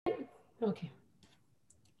Okay.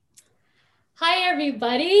 Hi,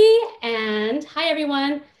 everybody, and hi,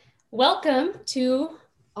 everyone. Welcome to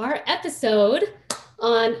our episode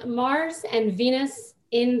on Mars and Venus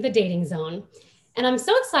in the dating zone. And I'm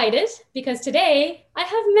so excited because today I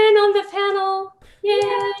have men on the panel.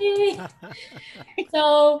 Yay!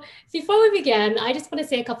 So, before we begin, I just want to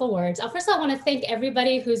say a couple words. First of all, I want to thank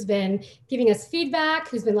everybody who's been giving us feedback,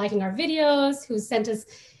 who's been liking our videos, who's sent us,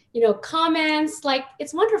 comments. Like,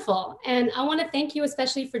 it's wonderful. And I want to thank you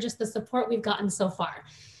especially for just the support we've gotten so far.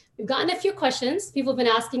 We've gotten a few questions. People have been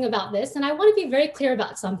asking about this, and I want to be very clear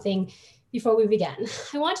about something before we begin.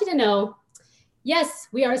 I want you to know, yes,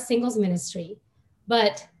 we are a singles ministry,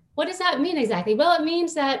 but what does that mean exactly? Well, it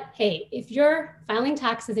means that, hey, if you're filing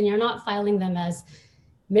taxes and you're not filing them as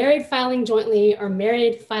married filing jointly or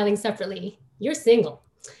married filing separately, you're single.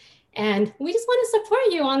 And we just want to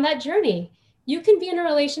support you on that journey. You can be in a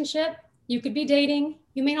relationship, you could be dating,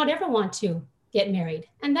 you may not ever want to get married,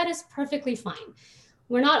 and that is perfectly fine.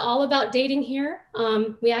 We're not all about dating here.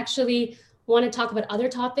 We actually want to talk about other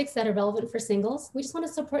topics that are relevant for singles. We just want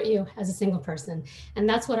to support you as a single person. And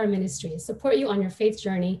that's what our ministry is, support you on your faith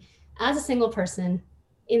journey as a single person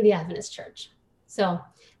in the Adventist church. So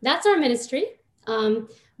that's our ministry.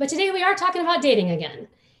 But today we are talking about dating again.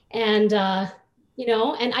 And, and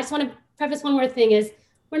I just want to preface one more thing is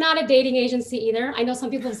we're not a dating agency either. I know some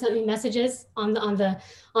people have sent me messages on the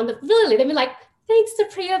really, they've been like, thanks to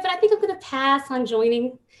Priya, but I think I'm going to pass on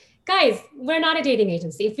joining. Guys, we're not a dating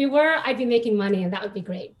agency. If we were, I'd be making money and that would be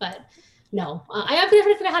great. But no, I have to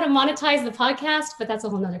figure out how to monetize the podcast, but that's a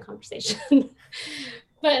whole nother conversation.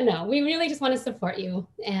 But no, we really just want to support you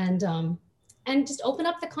and just open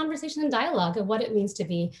up the conversation and dialogue of what it means to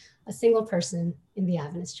be a single person in the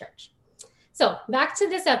Adventist church. So back to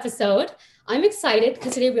this episode. I'm excited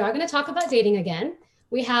because today we are going to talk about dating again.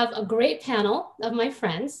 We have a great panel of my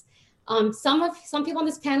friends. Some people on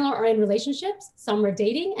this panel are in relationships, some are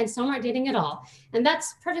dating, and some aren't dating at all. And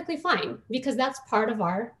that's perfectly fine because that's part of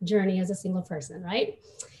our journey as a single person, right?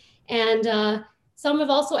 And some have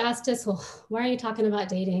also asked us, well, why are you talking about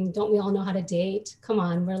dating? Don't we all know how to date? Come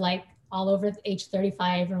on, we're like all over age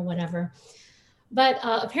 35 or whatever. But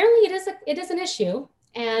apparently it is an issue.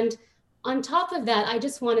 And on top of that, I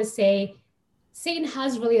just want to say Satan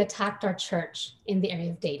has really attacked our church in the area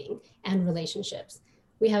of dating and relationships.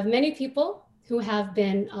 We have many people who have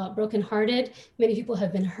been brokenhearted. Many people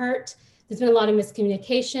have been hurt. There's been a lot of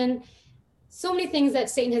miscommunication. So many things that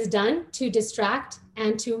Satan has done to distract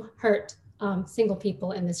and to hurt single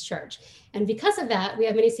people in this church. And because of that, we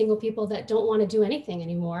have many single people that don't want to do anything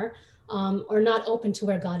anymore or not open to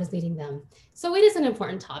where God is leading them. So it is an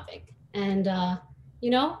important topic. And,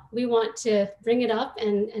 we want to bring it up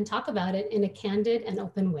and talk about it in a candid and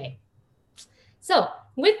open way. So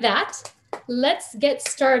with that, let's get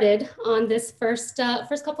started on this first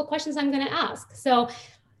couple of questions I'm going to ask. So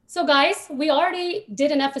guys, we already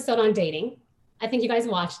did an episode on dating. I think you guys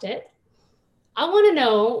watched it. I want to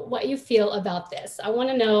know what you feel about this.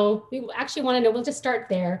 We actually want to know, we'll just start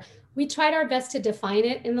there. We tried our best to define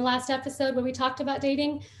it in the last episode where we talked about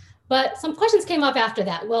dating, but some questions came up after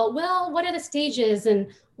that. Well, what are the stages and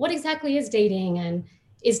what exactly is dating and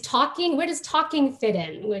where does talking fit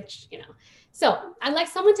in? So I'd like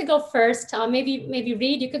someone to go first. Maybe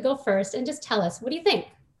Reed, you could go first and just tell us, what do you think?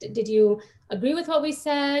 Did you agree with what we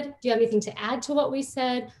said? Do you have anything to add to what we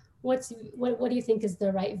said? What do you think is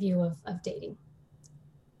the right view of dating?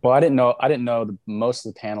 Well, I didn't know most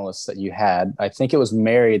of the panelists that you had. I think it was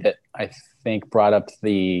Mary that I think brought up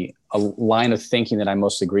a line of thinking that I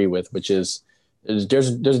most agree with, which is there's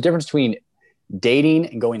a difference between dating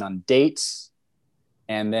and going on dates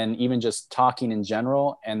and then even just talking in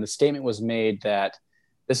general. And the statement was made that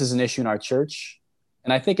this is an issue in our church.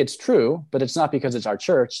 And I think it's true, but it's not because it's our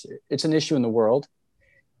church. It's an issue in the world.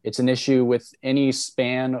 It's an issue with any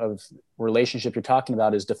span of relationship you're talking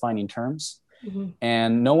about is defining terms. Mm-hmm.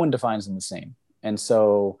 And no one defines them the same. And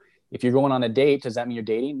so if you're going on a date, does that mean you're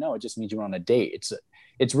dating? No, it just means you're on a date.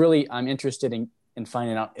 It's really, I'm interested in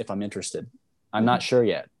finding out if I'm interested. I'm not sure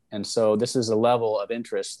yet. And so this is a level of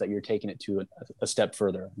interest that you're taking it to a step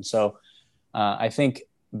further. And so I think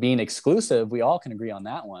being exclusive, we all can agree on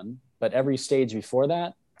that one. But every stage before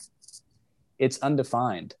that, it's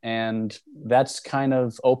undefined. And that's kind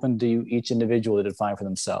of open to each individual to define for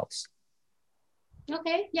themselves.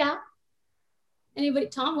 Okay, yeah. Anybody,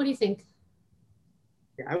 Tom, what do you think?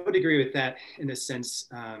 Yeah, I would agree with that in a sense.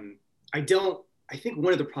 I think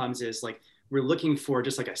one of the problems is like we're looking for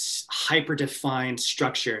just like a hyper defined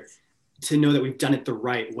structure to know that we've done it the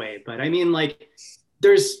right way. But I mean, like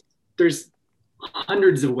there's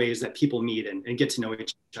hundreds of ways that people meet and get to know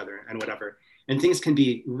each other and whatever. and things can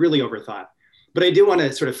be really overthought. But I do want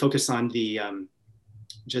to sort of focus on the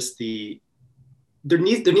just the there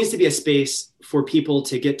needs to be a space for people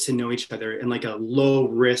to get to know each other in like a low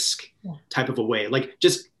risk type of a way, like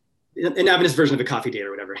just an Adventist version of a coffee date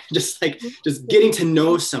or whatever. Just like just getting to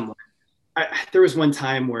know someone. There was one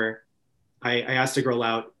time where I asked a girl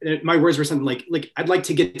out. My words were something like I'd like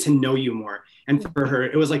to get to know you more. And for her,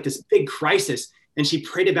 it was like this big crisis. And she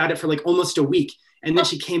prayed about it for like almost a week. And then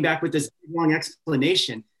she came back with this long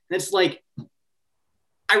explanation. And it's like,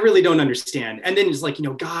 I really don't understand. And then it's like,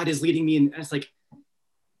 God is leading me. And it's like,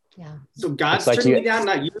 so God's like turning me down,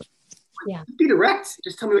 not you. Be direct.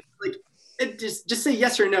 Just tell me, just say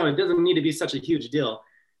yes or no. It doesn't need to be such a huge deal.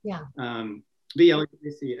 But yeah, like I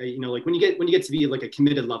see, like when you get to be like a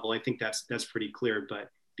committed level, I think that's pretty clear.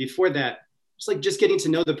 But before that, just getting to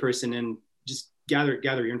know the person and just gather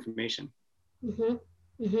your information.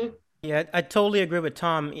 Yeah, I totally agree with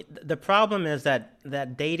Tom. The problem is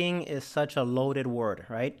that dating is such a loaded word,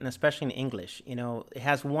 right? And especially in English, it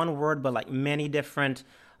has one word but like many different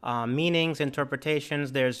meanings,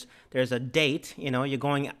 interpretations. There's a date, you're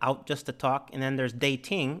going out just to talk, and then there's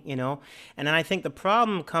dating, and then I think the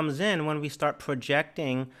problem comes in when we start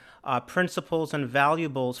projecting principles and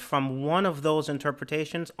valuables from one of those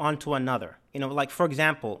interpretations onto another. Like for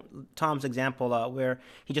example, Tom's example where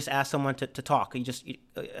he just asked someone to talk. You just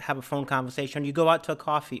have a phone conversation. You go out to a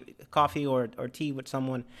coffee or tea with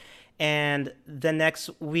someone, and the next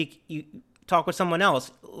week you talk with someone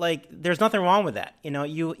else. Like there's nothing wrong with that.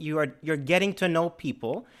 You're getting to know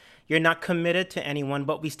people. You're not committed to anyone,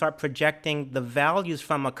 but we start projecting the values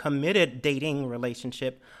from a committed dating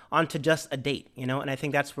relationship onto just a date, and I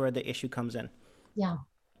think that's where the issue comes in. Yeah,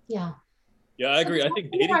 I agree. I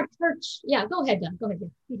think dating. Our church. Yeah, go ahead, Dan. Go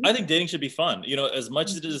ahead. I think dating should be fun. As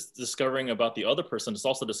much as it is discovering about the other person, it's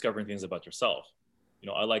also discovering things about yourself.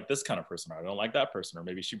 I like this kind of person, or I don't like that person, or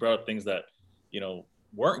maybe she brought up things that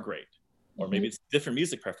weren't great. Or maybe it's different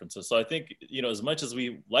music preferences. So I think, as much as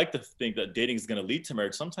we like to think that dating is going to lead to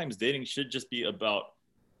marriage, sometimes dating should just be about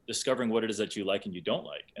discovering what it is that you like and you don't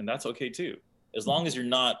like. And that's okay too. As long as you're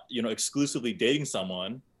not, exclusively dating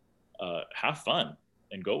someone, have fun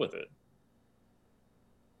and go with it.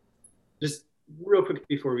 Just real quick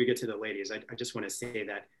before we get to the ladies, I just want to say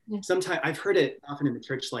that sometimes I've heard it often in the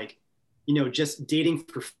church, like, just dating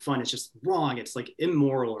for fun is just wrong. It's like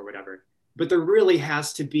immoral or whatever. But there really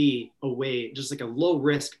has to be a way, just like a low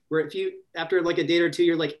risk, where if you, after like a date or two,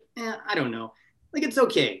 you're like, I don't know, like it's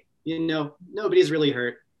okay, nobody's really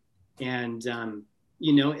hurt, and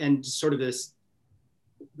and sort of this,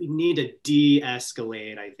 we need to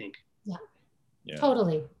de-escalate, I think. Yeah.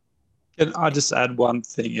 Totally. Can I just add one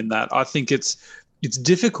thing in that? I think it's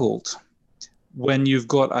difficult when you've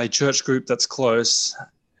got a church group that's close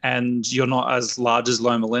and you're not as large as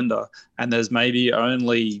Loma Linda, and there's maybe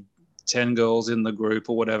only 10 girls in the group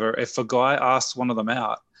or whatever. If a guy asks one of them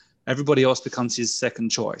out, everybody else becomes his second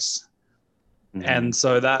choice. And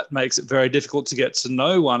so that makes it very difficult to get to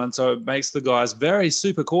know one. And so it makes the guys very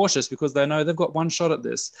super cautious because they know they've got one shot at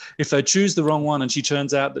this. If they choose the wrong one and she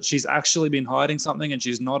turns out that she's actually been hiding something and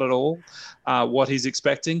she's not at all what he's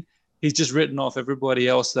expecting, he's just written off everybody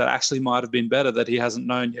else that actually might have been better that he hasn't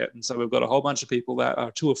known yet. And so we've got a whole bunch of people that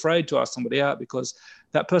are too afraid to ask somebody out because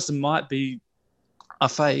that person might be a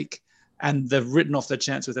fake, and they've written off their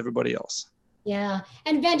chance with everybody else. Yeah.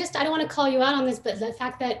 And Ben, I don't want to call you out on this, but the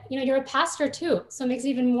fact that, you're a pastor too, so it makes it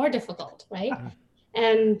even more difficult, right?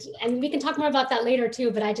 And we can talk more about that later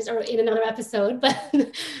too, but or in another episode, but.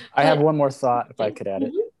 I have one more thought if I could add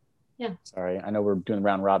it. Yeah. Sorry. I know we're doing the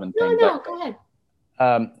round robin thing. No, go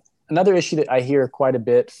ahead. Another issue that I hear quite a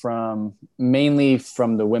bit mainly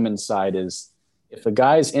from the women's side is if a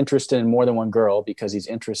guy's interested in more than one girl because he's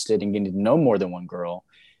interested in getting to know more than one girl,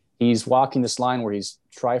 he's walking this line where he's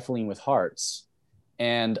trifling with hearts.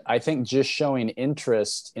 And I think just showing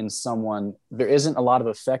interest in someone, there isn't a lot of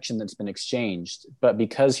affection that's been exchanged, but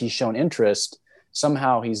because he's shown interest,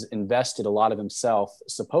 somehow he's invested a lot of himself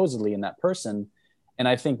supposedly in that person. And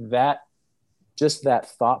I think that just that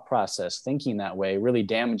thought process, thinking that way, really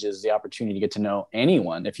damages the opportunity to get to know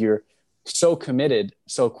anyone if you're so committed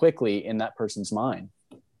so quickly in that person's mind.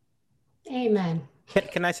 Amen.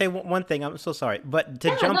 Can I say one thing? I'm so sorry, but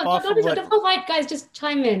to jump off of what... Don't guys, just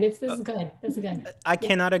chime in. This is good. This is good. I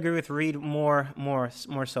cannot agree with Reed more so,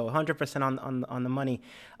 100% on the money.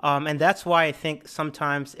 And that's why I think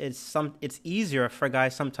sometimes it's easier for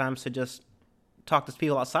guys sometimes to just talk to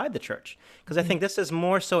people outside the church. Because I think this is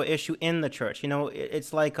more so an issue in the church.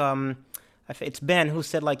 It's like, It's Ben who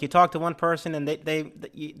said, like, you talk to one person and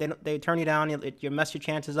they turn you down, you mess your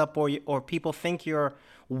chances up, or people think you're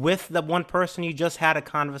with the one person you just had a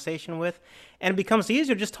conversation with, and it becomes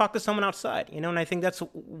easier to just talk to someone outside, you know. And I think that's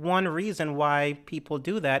one reason why people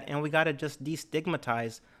do that, and we got to just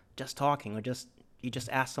destigmatize just talking, or you just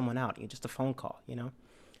ask someone out, you just a phone call, you know.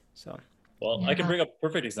 So. Well, I can bring up a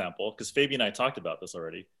perfect example because Fabi and I talked about this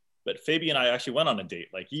already. But Fabi and I actually went on a date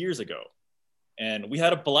like years ago, and we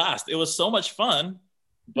had a blast. It was so much fun,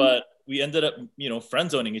 but we ended up, friend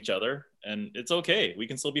zoning each other, and it's okay. We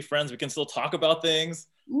can still be friends. We can still talk about things.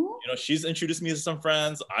 She's introduced me to some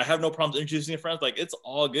friends. I have no problems introducing friends. Like, it's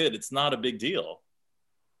all good. It's not a big deal.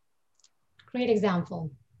 Great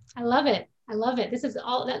example. I love it. I love it. This is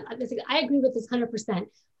all that I agree with this 100%.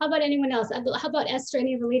 How about anyone else? How about Esther?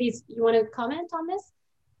 Any of the ladies, you want to comment on this?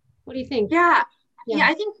 What do you think? Yeah.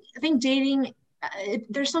 I think dating.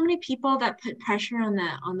 There's so many people that put pressure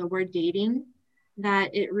on the word dating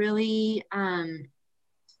that it really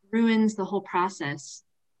ruins the whole process.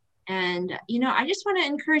 And I just want to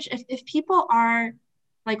encourage, if people are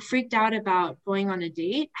like freaked out about going on a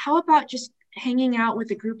date, how about just hanging out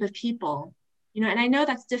with a group of people? And I know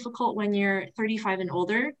that's difficult when you're 35 and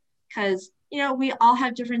older, because we all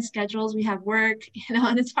have different schedules, we have work,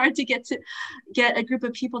 and it's hard to get a group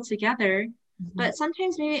of people together. But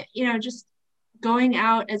sometimes maybe just going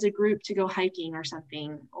out as a group to go hiking or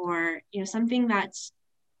something, or something that's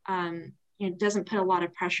doesn't put a lot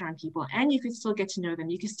of pressure on people, and you could still get to know them,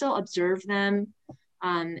 you can still observe them,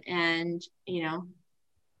 and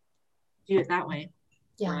do it that way.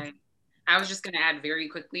 Right. I was just going to add very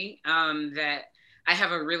quickly that I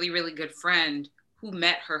have a really, really good friend who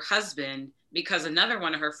met her husband because another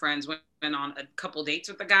one of her friends went on a couple dates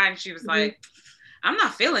with the guy, and she was like, I'm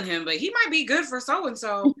not feeling him, but he might be good for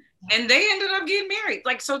so-and-so. And they ended up getting married.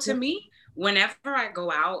 Like, so to me, whenever I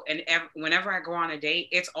go out and whenever I go on a date,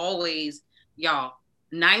 it's always, y'all,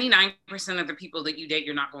 99% of the people that you date,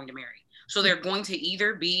 you're not going to marry. So they're going to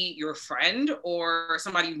either be your friend or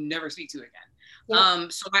somebody you never speak to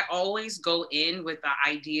again. So I always go in with the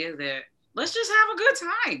idea that let's just have a good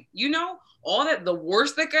time. All that, the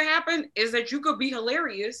worst that could happen is that you could be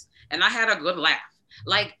hilarious and I had a good laugh.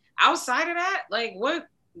 Like, outside of that, like,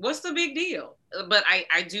 what's the big deal? But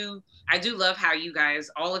I do love how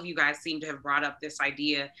all of you guys seem to have brought up this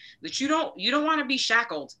idea that you don't want to be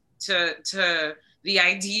shackled to the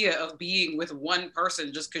idea of being with one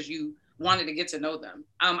person just because you wanted to get to know them.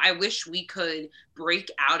 I wish we could break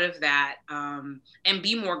out of that and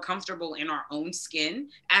be more comfortable in our own skin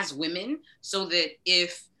as women, so that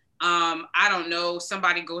if I don't know,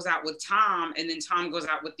 somebody goes out with Tom and then Tom goes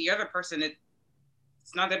out with the other person,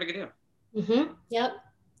 it's not that big a deal.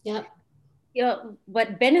 Yep.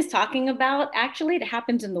 What Ben is talking about, actually, it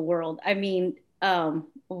happens in the world. I mean,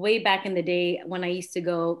 way back in the day when I used to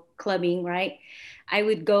go clubbing, right? I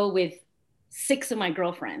would go with 6 of my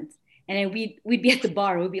girlfriends, and then we'd be at the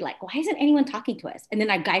bar. We'd be like, why isn't anyone talking to us? And then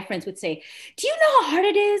our guy friends would say, do you know how hard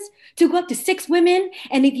it is to go up to 6 women?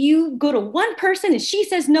 And if you go to one person and she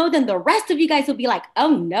says no, then the rest of you guys will be like,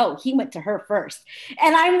 oh no, he went to her first.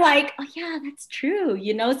 And I'm like, oh yeah, that's true.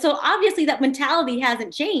 So obviously that mentality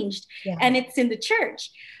hasn't changed, and it's in the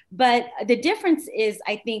church. But the difference is,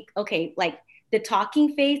 I think, okay, like the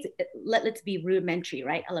talking phase, let's be rudimentary,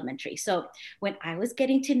 right? Elementary. So when I was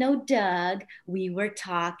getting to know Doug, we were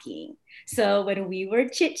talking. So when we were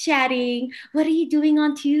chit-chatting, what are you doing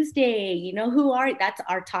on Tuesday? That's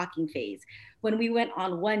our talking phase. When we went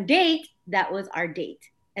on one date, that was our date.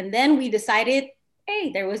 And then we decided,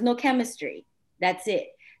 hey, there was no chemistry. That's it.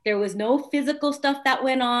 There was no physical stuff that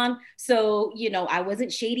went on. So, I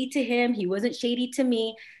wasn't shady to him. He wasn't shady to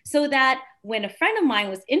me. So that when a friend of mine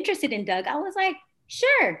was interested in Doug, I was like,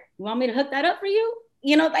 sure, you want me to hook that up for you?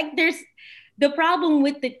 There's the problem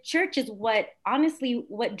with the church is what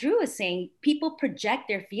Drew is saying. People project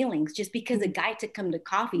their feelings just because a guy took him to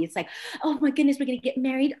coffee. It's like, oh my goodness, we're going to get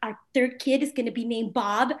married. Our 3rd kid is going to be named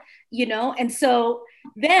Bob, And so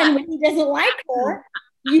then when he doesn't like her,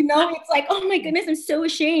 it's like, oh my goodness, I'm so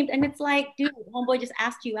ashamed. And it's like, dude, homeboy just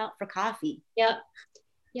asked you out for coffee. Yep.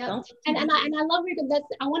 And I love that.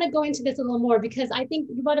 I want to go into this a little more, because I think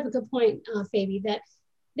you brought up a good point, Fabi, that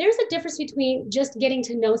there's a difference between just getting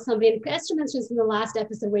to know somebody. And Esther mentioned this in the last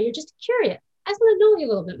episode, where you're just curious. I just want to know you a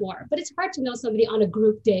little bit more. But it's hard to know somebody on a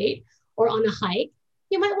group date or on a hike.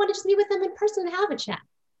 You might want to just be with them in person and have a chat.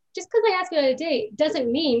 Just because I ask you on a date doesn't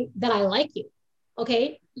mean that I like you.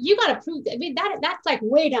 Okay, you got to prove that. I mean, that's like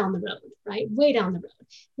way down the road, right? Way down the road.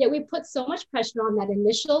 Yet we put so much pressure on that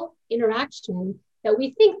initial interaction that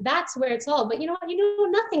we think that's where it's all. But you know what? You know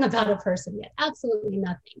nothing about a person yet. Absolutely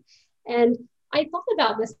nothing. And I thought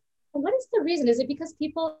about this what is the reason? Is it because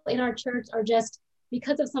people in our church are just,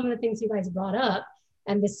 because of some of the things you guys brought up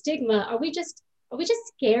and the stigma, are we just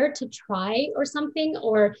scared to try or something?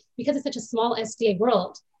 Or because it's such a small SDA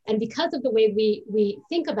world, and because of the way we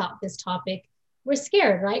think about this topic, we're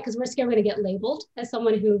scared, right? Because we're scared we're going to get labeled as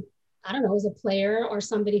someone who, I don't know, is a player or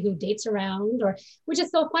somebody who dates around, or, which is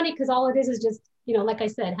so funny because all it is just, you know, like I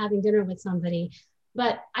said, having dinner with somebody.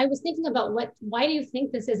 But I was thinking about why do you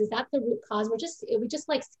think this is? Is that the root cause? Are we just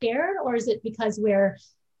like scared, or is it because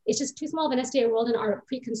it's just too small of an SDA world and our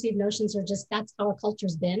preconceived notions are just, that's how our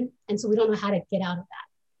culture's been. And so we don't know how to get out of that.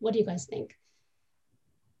 What do you guys think?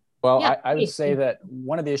 Well, yeah, I would say that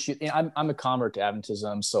one of the issues, I'm a convert to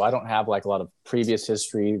Adventism, so I don't have like a lot of previous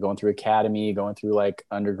history going through academy, going through like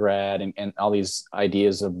undergrad and all these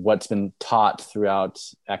ideas of what's been taught throughout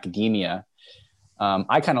academia.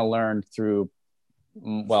 I kind of learned through,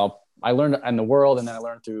 I learned in the world, and then I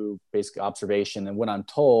learned through basic observation and what I'm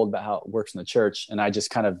told about how it works in the church. And I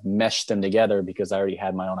just kind of meshed them together because I already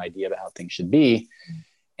had my own idea about how things should be.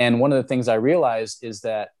 And one of the things I realized is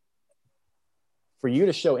that for you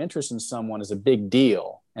to show interest in someone is a big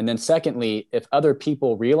deal. And then secondly, if other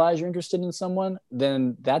people realize you're interested in someone,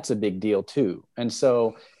 then that's a big deal too. And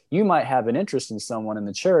so you might have an interest in someone in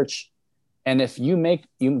the church, and if you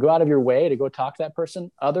go out of your way to go talk to that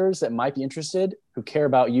person, others that might be interested who care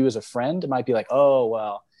about you as a friend, it might be like, oh,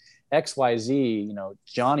 well, XYZ, you know,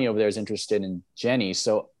 Johnny over there is interested in Jenny,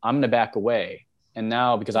 so I'm going to back away. And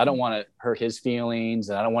now, because I don't want to hurt his feelings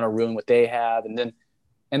and I don't want to ruin what they have. And then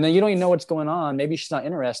you don't even know what's going on. Maybe she's not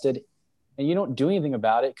interested and you don't do anything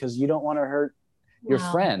about it because you don't want to hurt your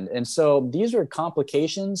friend. And so these are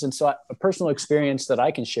complications. And so a personal experience that I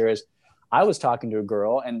can share is I was talking to a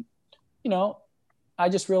girl and, you know, I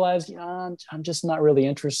just realized, I'm just not really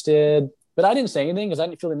interested, but I didn't say anything because I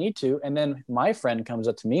didn't feel the need to. And then my friend comes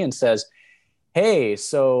up to me and says, hey,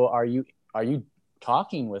 so are you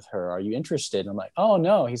talking with her? Are you interested? And I'm like, oh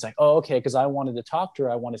no. He's like, oh, okay. Cause I wanted to talk to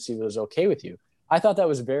her. I wanted to see if it was okay with you. I thought that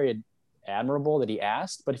was very admirable that he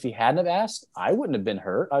asked, but if he hadn't have asked, I wouldn't have been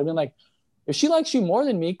hurt. I'd been like, if she likes you more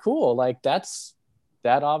than me, cool. Like that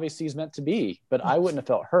obviously is meant to be, but I wouldn't have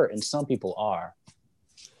felt hurt. And some people are.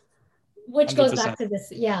 Which 100%. Goes back to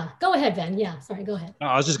this. Yeah. Go ahead, Ben. Yeah. Sorry. Go ahead. No,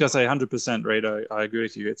 I was just going to say 100%, Rita. I agree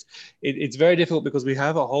with you. It's very difficult because we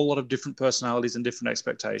have a whole lot of different personalities and different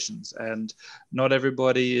expectations, and not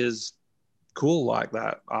everybody is cool like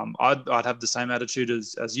that. I'd have the same attitude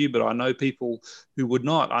as you, but I know people who would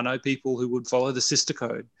not. I know people who would follow the sister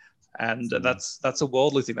code, and that's a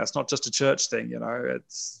worldly thing. That's not just a church thing, you know.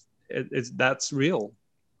 That's real.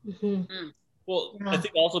 Mm-hmm. Well, yeah. I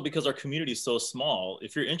think also because our community is so small,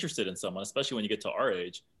 if you're interested in someone, especially when you get to our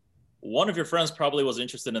age, one of your friends probably was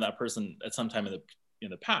interested in that person at some time in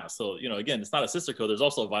the past. So, you know, again, it's not a sister code. There's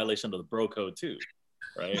also a violation of the bro code too,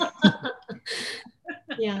 right?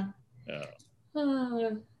 Yeah. Yeah.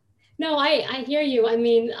 No, I hear you. I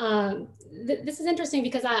mean, this is interesting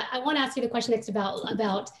because I want to ask you the question next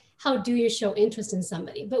about how do you show interest in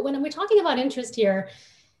somebody? But when we're talking about interest here,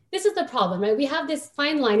 this is the problem, right? We have this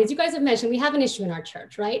fine line, as you guys have mentioned, we have an issue in our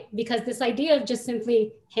church, right? Because this idea of just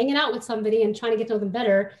simply hanging out with somebody and trying to get to know them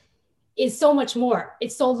better is so much more.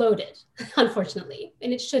 It's so loaded, unfortunately,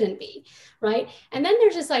 and it shouldn't be, right? And then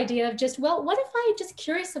there's this idea of just, well, what if I'm just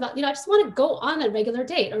curious about, you know, I just want to go on a regular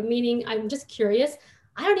date, or meaning I'm just curious.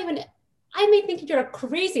 I may think you're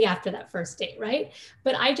crazy after that first date, right?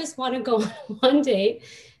 But I just want to go on one date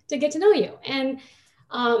to get to know you. And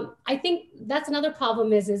I think that's another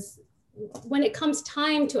problem is when it comes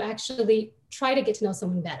time to actually try to get to know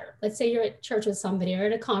someone better. Let's say you're at church with somebody or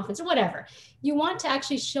at a conference or whatever. You want to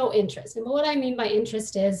actually show interest. And what I mean by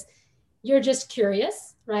interest is you're just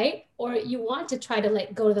curious, right? Or you want to try to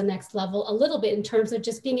go to the next level a little bit in terms of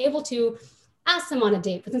just being able to ask them on a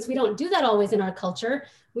date. But since we don't do that always in our culture,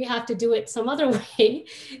 we have to do it some other way,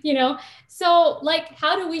 you know? So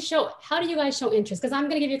how do you guys show interest? Because I'm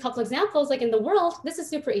going to give you a couple examples. In the world, this is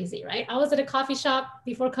super easy, right? I was at a coffee shop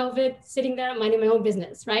before COVID, sitting there minding my own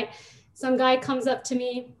business, right? Some guy comes up to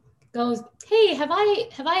me, goes, hey, have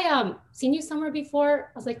I seen you somewhere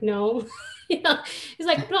before? I was like, no. You know, he's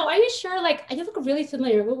like, no, are you sure? You look really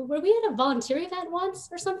familiar. Were we at a volunteer event once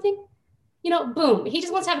or something? You know, boom. He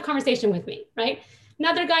just wants to have a conversation with me, right?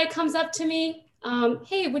 Another guy comes up to me,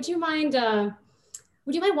 hey, would you mind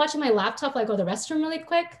watching my laptop, go to the restroom really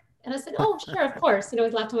quick? And I said, oh, sure, of course. You know,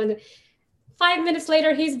 his laptop. 5 minutes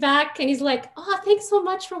later, he's back and he's like, oh, thanks so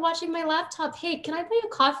much for watching my laptop. Hey, can I buy you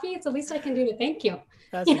coffee? It's the least I can do to thank you.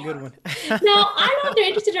 That's a good one. Now, I don't know if they're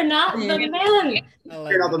interested or not, but man,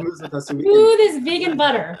 like who this vegan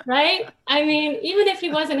butter, right? I mean, even if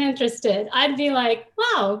he wasn't interested, I'd be like,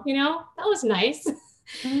 wow, you know, that was nice.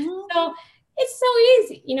 So it's so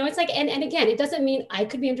easy, it's like, and again, it doesn't mean I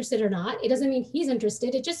could be interested or not. It doesn't mean he's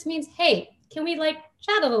interested. It just means, hey, can we like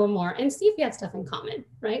chat a little more and see if we have stuff in common,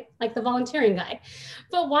 right? Like the volunteering guy.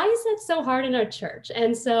 But why is that so hard in our church?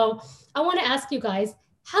 And so I want to ask you guys,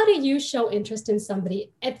 how do you show interest in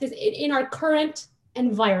somebody in our current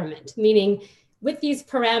environment, meaning with these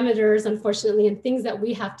parameters, unfortunately, and things that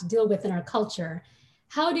we have to deal with in our culture?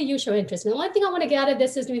 How do you show interest? And the one thing I want to get out of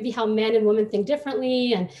this is maybe how men and women think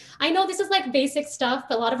differently. And I know this is like basic stuff,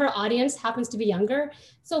 but a lot of our audience happens to be younger.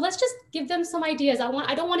 So let's just give them some ideas.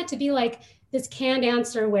 I don't want it to be like this canned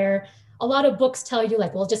answer where a lot of books tell you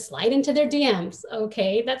like, well, just slide into their DMs.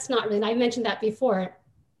 Okay, that's not really, and I mentioned that before.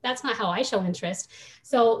 That's not how I show interest.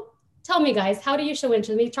 So tell me guys, how do you show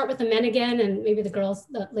interest? Maybe start with the men again, and maybe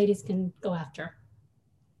the ladies can go after.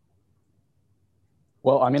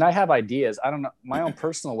 Well, I mean, I have ideas. I don't know. My own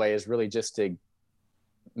personal way is really just to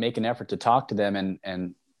make an effort to talk to them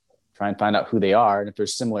and try and find out who they are. And if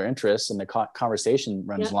there's similar interests and the conversation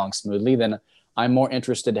runs along smoothly, then I'm more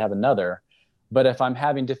interested to have another. But if I'm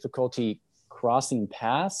having difficulty crossing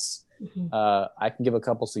paths, I can give a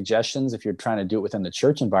couple suggestions. If you're trying to do it within the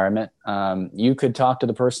church environment, you could talk to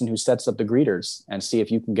the person who sets up the greeters and see if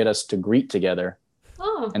you can get us to greet together.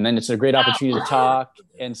 Oh. And then it's a great opportunity to talk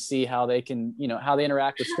and see how they can, how they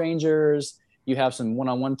interact with strangers. You have some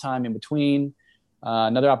one-on-one time in between.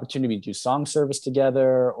 Another opportunity to do song service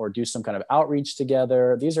together or do some kind of outreach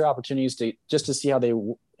together. These are opportunities to see how they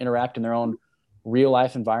interact in their own real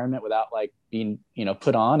life environment without like being,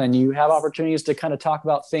 put on. And you have opportunities to kind of talk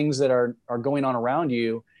about things that are going on around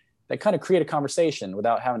you that kind of create a conversation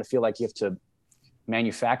without having to feel like you have to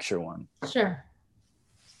manufacture one. Sure.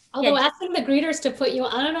 Although asking the greeters to put you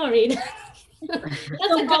on, I don't know, Reed. That's a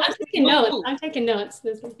good, I'm taking notes.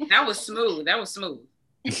 That was smooth. I want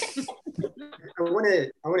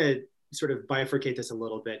to sort of bifurcate this a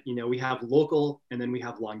little bit. We have local and then we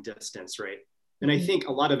have long distance, right? And I think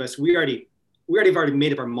a lot of us, we already have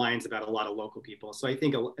made up our minds about a lot of local people. So I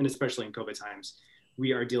think, and especially in COVID times,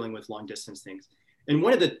 we are dealing with long distance things. And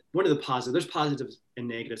one of the positives, there's positives and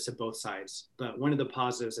negatives to both sides, but one of the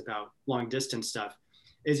positives about long distance stuff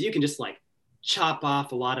is you can just like chop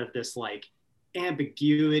off a lot of this like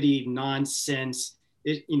ambiguity nonsense.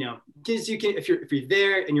 Because you can, if you're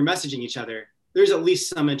there and you're messaging each other, there's at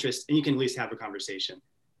least some interest and you can at least have a conversation.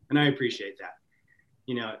 And I appreciate that.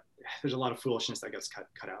 There's a lot of foolishness that gets cut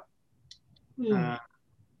out.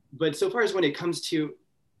 But so far as when it comes to,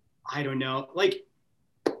 I don't know, like,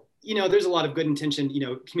 there's a lot of good intention,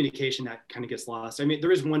 communication that kind of gets lost. I mean,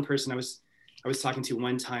 there is one person I was talking to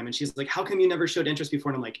one time and she's like, how come you never showed interest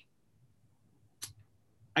before? And I'm like,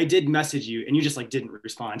 I did message you and you just like didn't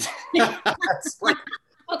respond. Like,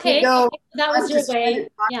 okay, that was your way.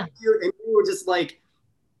 Yeah. And you were just like,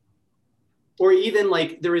 or even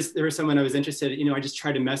like there was someone I was interested in, I just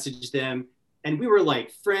tried to message them and we were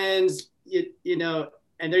like friends, and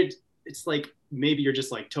it's like, maybe you're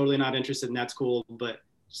just like totally not interested and that's cool, but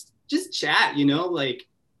just chat, like,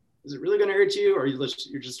 is it really going to hurt you? Or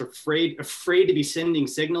you're just afraid to be sending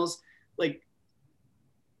signals? Like,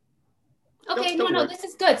 okay, no, this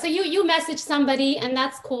is good. So you message somebody and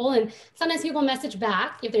that's cool. And sometimes people message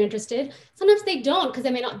back if they're interested. Sometimes they don't because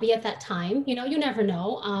they may not be at that time. You never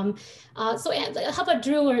know. So how about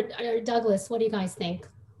Drew or Douglas? What do you guys think?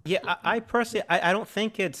 Yeah, I personally, I don't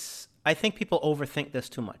think I think people overthink this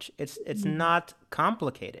too much. It's not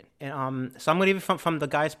complicated. And so I'm going to give you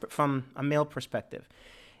from a male perspective.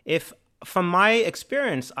 From my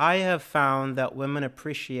experience, I have found that women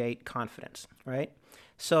appreciate confidence, right?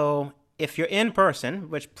 So if you're in person,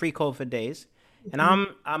 which pre-COVID days, and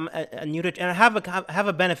I'm a new to, and I have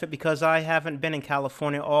a benefit because I haven't been in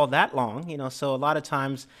California all that long, so a lot of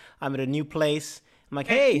times I'm at a new place. I'm like,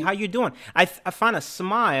 hey, how you doing? I find a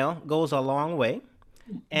smile goes a long way.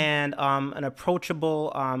 And an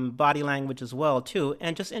approachable body language as well too,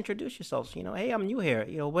 and just introduce yourselves. Hey, I'm new here.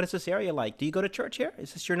 What is this area like? Do you go to church here?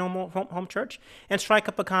 Is this your normal home church? And strike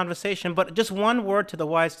up a conversation. But just one word to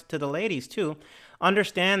the ladies too.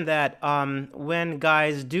 Understand that when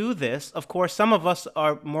guys do this, of course, some of us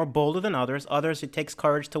are more bolder than others. Others, it takes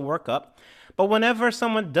courage to work up. But whenever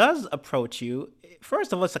someone does approach you,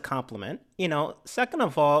 first of all, it's a compliment. Second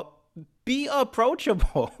of all, be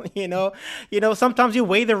approachable. Sometimes you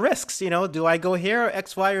weigh the risks. Do I go here, or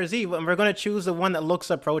X, Y, or Z? And we're going to choose the one that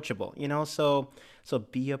looks approachable. So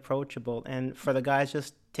be approachable. And for the guys,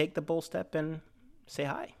 just take the bold step and say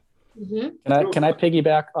hi. Mm-hmm. Can I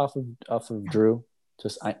piggyback off of Drew?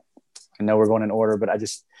 I know we're going in order, but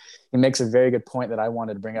he makes a very good point that I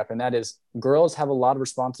wanted to bring up, and that is girls have a lot of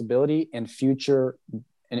responsibility in future,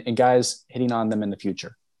 and guys hitting on them in the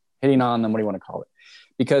future. hitting on them, what do you want to call it?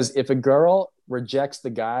 Because if a girl rejects the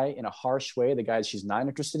guy in a harsh way, the guy she's not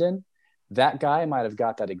interested in, that guy might have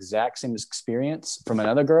got that exact same experience from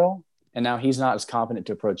another girl, and now he's not as confident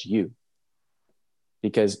to approach you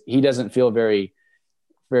because he doesn't feel very,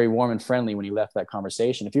 very warm and friendly when he left that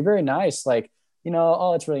conversation. If you're very nice, like,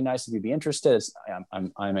 oh, it's really nice of you to be interested.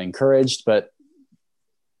 I'm encouraged, but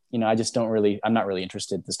I'm not really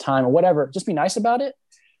interested this time or whatever. Just be nice about it.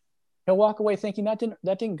 He'll walk away thinking that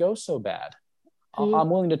didn't go so bad. I'm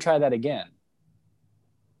willing to try that again.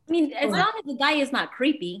 I mean, as long as the guy is not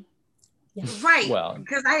creepy. Right. Well,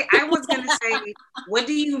 because I was going to say, what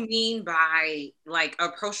do you mean by like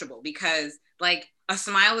approachable? Because like a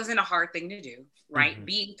smile isn't a hard thing to do, right? Mm-hmm.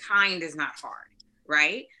 Being kind is not hard,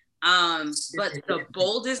 right? But the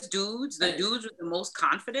boldest dudes, the dudes with the most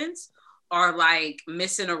confidence are like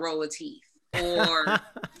missing a row of teeth, or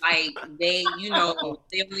like they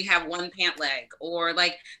only have one pant leg, or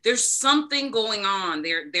like there's something going on.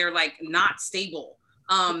 They're like not stable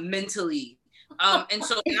mentally. And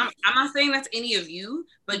so I'm not saying that's any of you,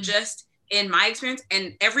 but just in my experience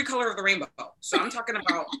and every color of the rainbow. So I'm talking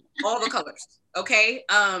about all the colors. Okay.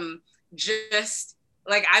 Just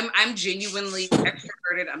like I'm genuinely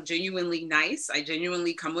extroverted. I'm genuinely nice. I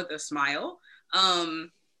genuinely come with a smile.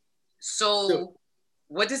 So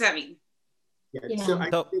what does that mean? Yeah. So I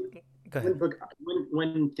think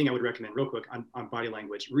one thing I would recommend real quick on body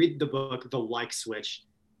language, read the book, The Like Switch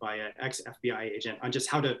by an ex-FBI agent on just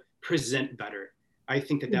how to present better. I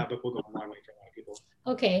think that book will go a long way for a lot of people.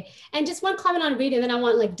 Okay. And just one comment on reading, then I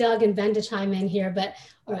want like Doug and Ben to chime in here, but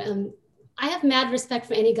I have mad respect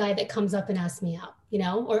for any guy that comes up and asks me out,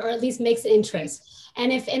 or at least makes interest.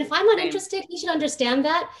 And if I'm not interested, he should understand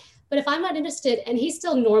that. But if I'm not interested and he's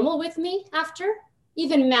still normal with me after,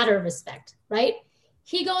 even matter of respect, right?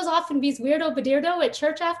 He goes off and be weirdo badirdo at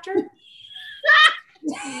church after.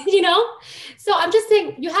 So I'm just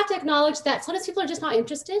saying you have to acknowledge that sometimes people are just not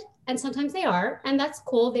interested and sometimes they are, and that's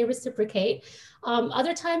cool. They reciprocate.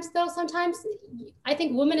 Other times though, sometimes I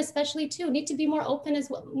think women especially too need to be more open as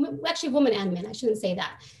well. Actually, women and men, I shouldn't say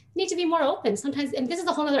that, need to be more open sometimes. And this is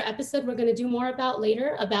a whole other episode we're going to do more about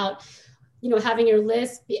later about, having your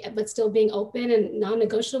list, but still being open and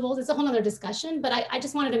non-negotiables. It's a whole other discussion, but I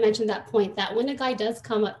just wanted to mention that point that when a guy does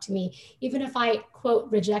come up to me, even if I quote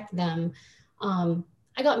reject them,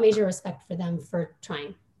 I got major respect for them for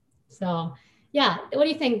trying. So yeah, what do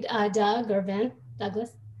you think, Doug or Ben,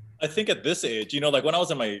 Douglas? I think at this age, like when I was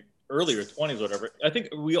in my earlier 20s or whatever, I think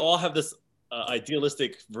we all have this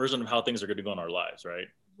idealistic version of how things are going to go in our lives, right?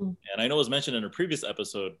 Mm-hmm. And I know it was mentioned in a previous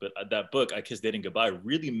episode, but that book, I Kiss Dating Goodbye,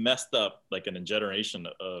 really messed up like a generation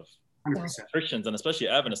of 100%. Christians and especially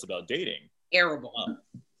Adventists about dating. Terrible.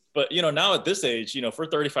 But, now at this age, if we're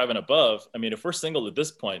 35 and above, I mean, if we're single at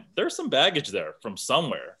this point, there's some baggage there from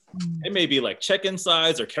somewhere. Mm-hmm. It may be like check-in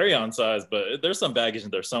size or carry-on size, but there's some baggage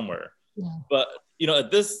in there somewhere. Yeah. But, at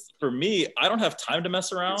this, for me, I don't have time to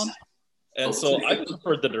mess around. And so I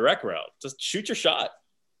prefer the direct route. Just shoot your shot,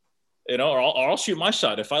 or I'll shoot my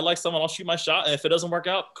shot. If I like someone, I'll shoot my shot. And if it doesn't work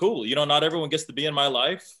out, cool. Not everyone gets to be in my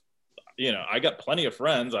life. I got plenty of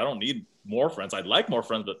friends. I don't need more friends. I'd like more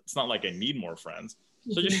friends, but it's not like I need more friends.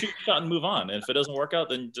 So just shoot your shot and move on. And if it doesn't work out,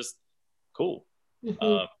 then just cool.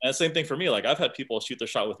 Mm-hmm. And same thing for me. Like I've had people shoot their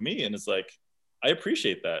shot with me and it's like, I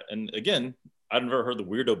appreciate that. And again, I've never heard the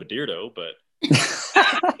weirdo badirdo, but.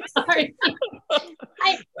 Sorry.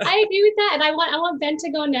 I agree with that. And I want Ben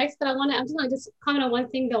to go next, but I'm just going to just comment on one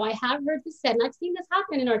thing though. I have heard this said, and I've seen this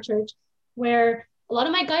happen in our church where a lot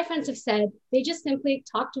of my guy friends have said they just simply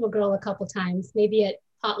talk to a girl a couple times, maybe at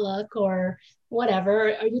potluck or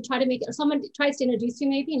whatever, or you try to make it, or someone tries to introduce you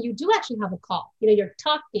maybe, and you do actually have a call, you're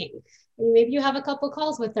talking, and maybe you have a couple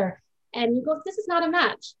calls with her and you go, this is not a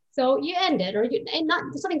match. So you end it, and not,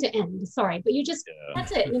 there's something to end, sorry, but you just,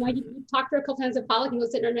 that's it. You talk to her a couple times at potluck and you'll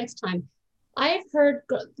sit there next time. I've heard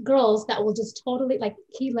girls that will just totally like,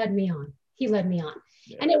 he led me on.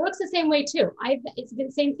 Yeah. And it works the same way too. It's been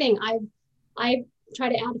the same thing. I've tried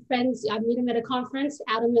to add friends. I meet him at a conference,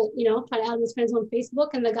 try to add him as friends on Facebook,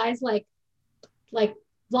 and the guy's like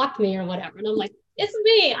blocked me or whatever. And I'm like, it's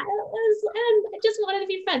me. I just wanted to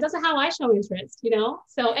be friends. That's how I show interest,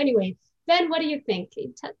 So anyway, Ben, what do you think?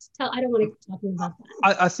 I don't want to talk about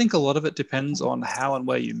that. I think a lot of it depends on how and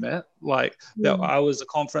where you met. Like I was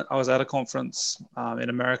at a conference in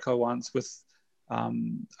America once with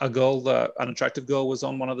a girl, an attractive girl was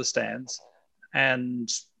on one of the stands, and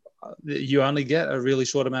you only get a really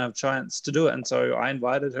short amount of chance to do it. And so I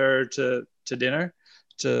invited her to dinner.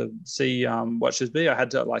 to see what she'd be. I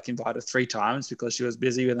had to like invite her 3 times because she was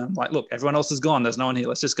busy, and I'm like, look, everyone else is gone, there's no one here,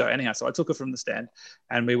 let's just go anyhow. So I took her from the stand,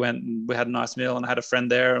 and we went and we had a nice meal, and I had a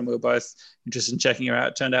friend there, and we were both interested in checking her out.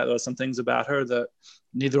 It turned out there were some things about her that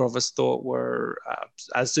neither of us thought were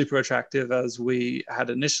as super attractive as we had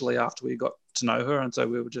initially after we got to know her, and so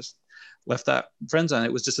we were just left that friend zone.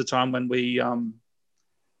 It was just a time when we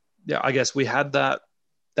I guess we had that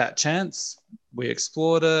chance. We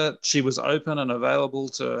explored it. She was open and available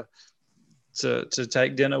to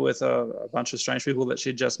take dinner with a bunch of strange people that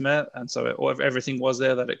she'd just met, and so everything was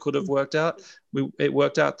there that it could have worked out. It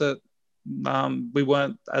worked out that we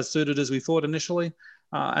weren't as suited as we thought initially,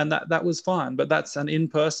 and that was fine. But that's an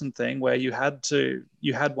in-person thing where you had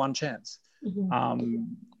one chance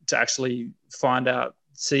to actually find out,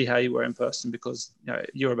 see how you were in person, because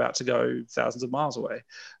you're about to go thousands of miles away.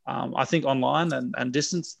 I think online and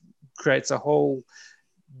distance creates a whole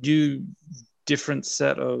new different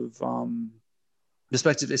set of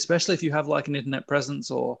perspective, especially if you have like an internet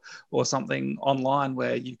presence or something online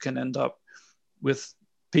where you can end up with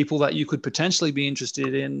people that you could potentially be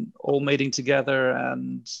interested in all meeting together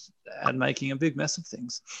and making a big mess of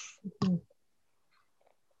things.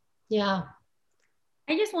 Yeah.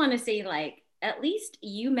 I just want to say, like, at least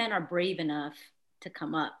you men are brave enough to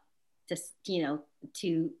come up to,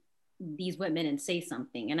 to these women and say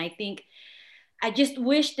something. And I think I just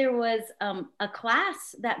wish there was a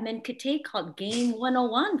class that men could take called Game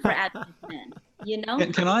 101 for adult men,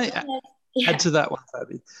 Can I add to that one,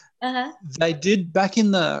 Fabi? They did, back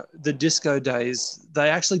in the disco days, they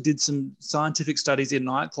actually did some scientific studies in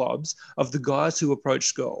nightclubs of the guys who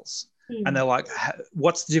approached girls. And they're like,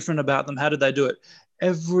 what's different about them? How did they do it?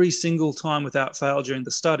 Every single time without fail during the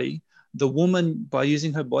study, the woman, by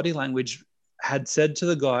using her body language, had said to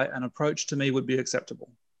the guy, an approach to me would be acceptable.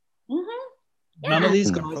 Yeah. None of these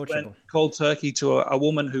guys went cold turkey to a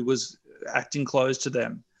woman who was acting closed to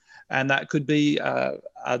them. And that could be a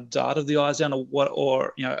dart of the eyes down,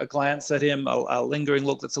 or a glance at him, a lingering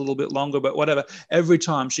look that's a little bit longer, but whatever. Every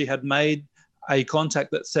time she had made a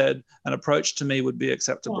contact that said, an approach to me would be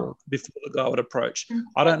acceptable before the guy would approach.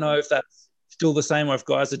 I don't know if that's still the same or if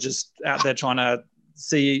guys are just out there trying to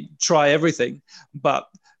try everything. But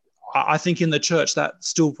I think in the church that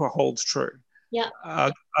still holds true. Yeah.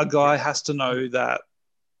 A guy has to know that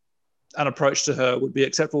an approach to her would be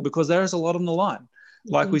acceptable, because there is a lot on the line.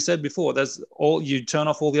 Like we said before, you turn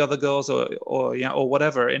off all the other girls or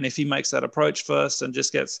whatever. And if he makes that approach first and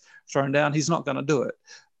just gets thrown down, he's not going to do it.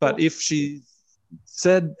 But if she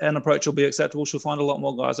said an approach will be acceptable, she'll find a lot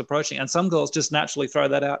more guys approaching. And some girls just naturally throw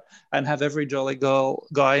that out and have every jolly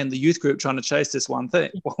guy in the youth group trying to chase this one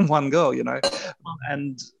girl,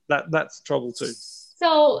 and that's trouble too.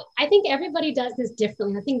 So I think everybody does this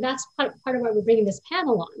differently. I think that's part of why we're bringing this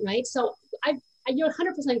panel on, right? So you're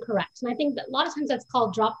 100% correct. And I think that a lot of times that's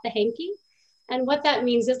called drop the hanky. And what that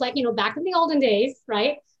means is, like, back in the olden days,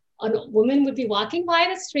 right? A woman would be walking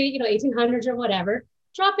by the street, 1800s or whatever,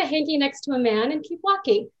 drop a hanky next to a man and keep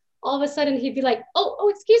walking. All of a sudden he'd be like, oh,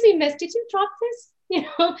 excuse me, miss, did you drop this?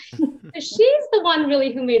 So she's the one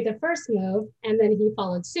really who made the first move, and then he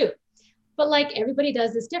followed suit. But like, everybody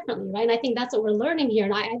does this differently, right? And I think that's what we're learning here.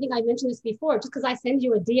 And I think I mentioned this before, just because I send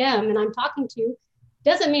you a DM and I'm talking to you,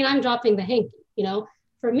 doesn't mean I'm dropping the hanky.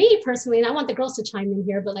 For me personally, and I want the girls to chime in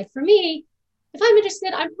here, but like for me, if I'm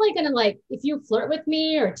interested, I'm probably going to, like, if you flirt with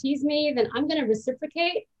me or tease me, then I'm going to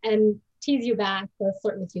reciprocate and tease you back or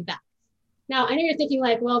flirt with you back. Now, I know you're thinking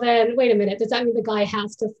like, well, then wait a minute. Does that mean the guy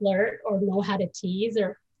has to flirt or know how to tease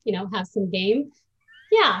or, have some game?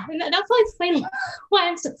 Yeah. And that's why explain why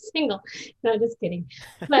I'm still single. No, just kidding.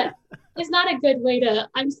 But it's not a good way to,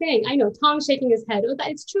 I'm saying, I know Tom's shaking his head.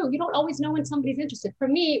 It's true. You don't always know when somebody's interested. For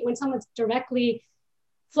me, when someone's directly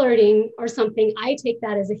flirting or something, I take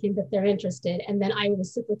that as a hint that they're interested, and then I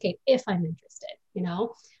reciprocate if I'm interested,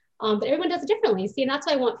 but everyone does it differently. See, and that's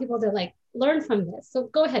why I want people to like learn from this. So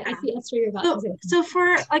go ahead. I see Esther, you're about to say. So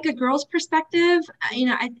for like a girl's perspective,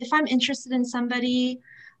 if I'm interested in somebody,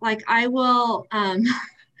 like I will, and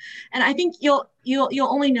I think you'll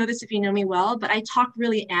only know this if you know me well, but I talk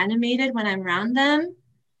really animated when I'm around them,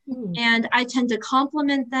 and I tend to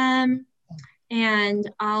compliment them, and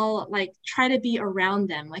I'll like try to be around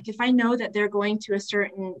them. Like if I know that they're going to a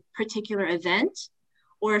certain particular event,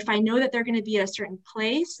 or if I know that they're going to be at a certain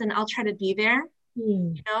place, then I'll try to be there,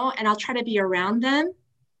 and I'll try to be around them.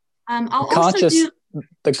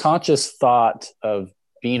 The conscious thought of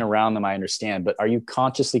being around them, I understand, but are you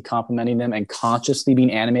consciously complimenting them and consciously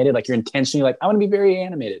being animated? Like you're intentionally like, I want to be very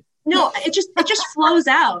animated. No, it just flows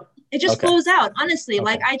out. It just flows out, honestly. Okay.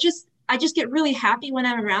 Like I just get really happy when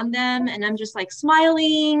I'm around them, and I'm just like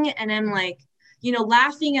smiling, and I'm like,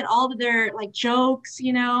 laughing at all of their like jokes,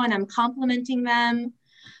 and I'm complimenting them,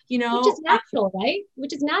 which is natural, right?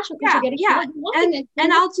 Which is natural because you're getting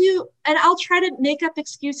and I'll try to make up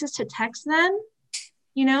excuses to text them,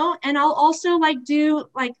 and I'll also like do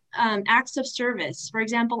like acts of service. For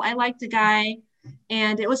example, I liked a guy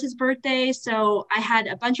and it was his birthday, so I had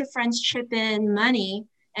a bunch of friends chip in money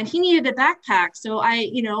and he needed a backpack, so I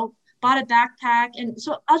bought a backpack. And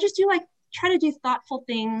so I'll just do like try to do thoughtful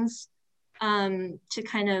things to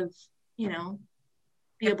kind of be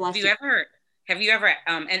a blessing. Have you ever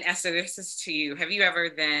and Esther, this is to you, have you ever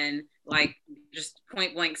then like just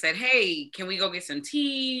point blank said, hey, can we go get some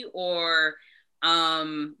tea? Or I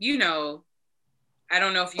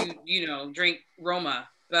don't know if you drink Roma,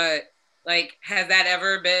 but like, has that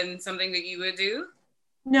ever been something that you would do?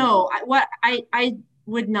 No, I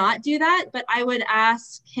would not do that, but I would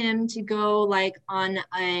ask him to go like on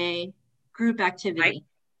a group activity.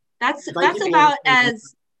 That's about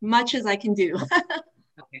as much as I can do.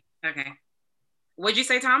 Okay. What'd you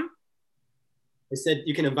say, Tom? I said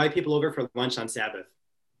you can invite people over for lunch on Sabbath.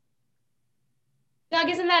 Doug,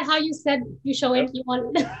 isn't that how you said you show it? You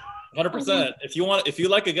want 100%. If you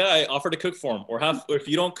like a guy, offer to cook for him, or if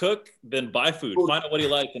you don't cook, then buy food. Find out what he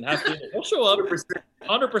likes and have food. He'll show up.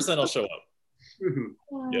 100% he'll show up.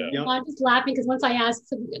 Yeah. I'm just laughing because once I asked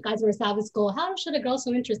some guys who were Sabbath school, how should a girl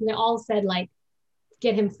show interest? And they all said like,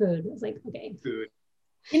 get him food. I was like, okay. Food.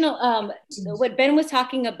 What Ben was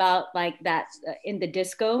talking about, like that in the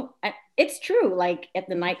disco, it's true. Like at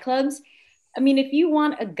the nightclubs, I mean, if you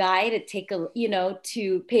want a guy to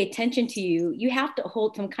to pay attention to you, you have to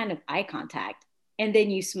hold some kind of eye contact, and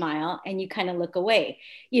then you smile and you kind of look away.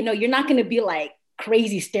 You're not going to be like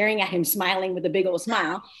crazy staring at him smiling with a big old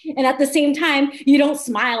smile. And at the same time, you don't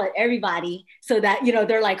smile at everybody so that,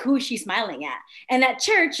 they're like, who is she smiling at? And at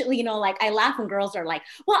church, like I laugh when girls are like,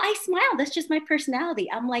 well, I smile. That's just my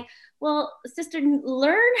personality. I'm like, well, sister,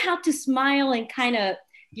 learn how to smile and kind of,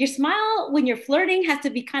 your smile when you're flirting has to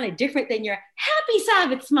be kind of different than your happy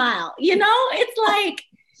Sabbath smile. It's like,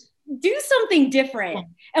 do something different.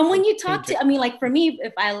 And when you talk to, I mean, like for me,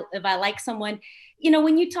 if I like someone,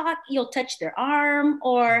 when you talk, you'll touch their arm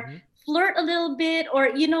or flirt a little bit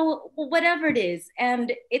or, whatever it is.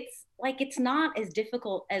 And it's like, it's not as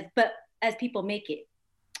difficult as people make it.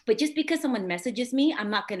 But just because someone messages me, I'm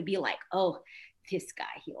not going to be like, oh, this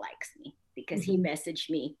guy, he likes me because he messaged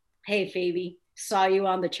me. Hey, Fabi, saw you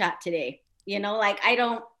on the chat today. To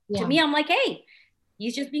me, I'm like, hey,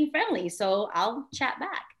 he's just being friendly. So I'll chat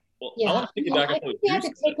back. Well, yeah, I think we have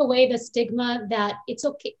to take away the stigma that it's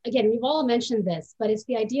okay. Again, we've all mentioned this, but it's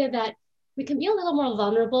the idea that we can be a little more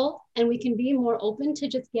vulnerable and we can be more open to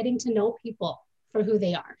just getting to know people for who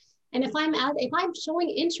they are. And if I'm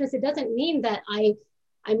showing interest, it doesn't mean that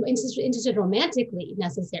I'm interested romantically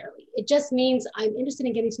necessarily. It just means I'm interested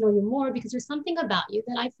in getting to know you more because there's something about you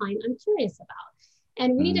that I find I'm curious about.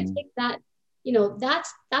 And we need to take that.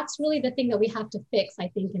 That's really the thing that we have to fix, I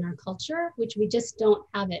think, in our culture, which we just don't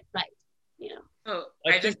have it right.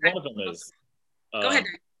 I think one of them is. Go ahead.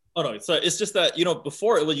 Oh no, so it's just that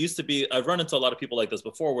before it used to be. I've run into a lot of people like this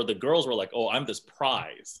before, where the girls were like, "Oh, I'm this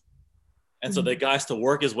prize," and so the guy has to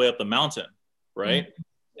work his way up the mountain, right?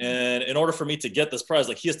 And in order for me to get this prize,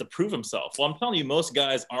 like he has to prove himself. Well, I'm telling you, most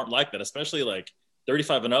guys aren't like that, especially like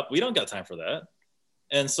 35 and up. We don't got time for that.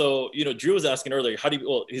 And so, Drew was asking earlier,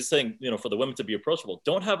 he's saying, for the women to be approachable,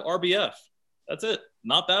 don't have RBF. That's it.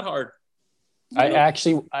 Not that hard. I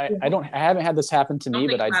haven't had this happen to me,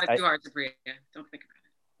 but don't think about it too hard, Sabrina. Don't think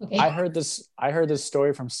about it. Okay. I heard this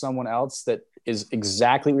story from someone else that is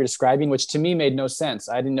exactly what you're describing, which to me made no sense.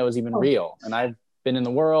 I didn't know it was even real. And I've been in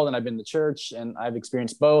the world and I've been to church and I've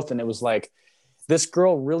experienced both. And it was like, this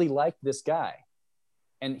girl really liked this guy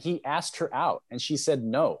and he asked her out and she said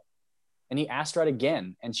no. And he asked her out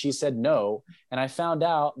again and she said no. And I found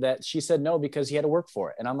out that she said no because he had to work for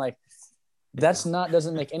it. And I'm like,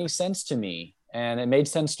 doesn't make any sense to me. And it made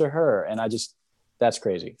sense to her. And that's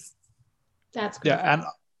crazy. That's crazy. Yeah. And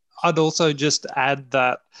I'd also just add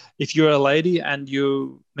that if you're a lady and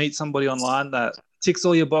you meet somebody online that ticks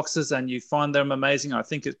all your boxes and you find them amazing, I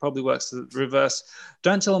think it probably works the reverse.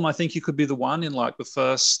 Don't tell them, I think you could be the one in like the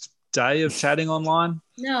first day of chatting online.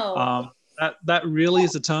 No. That really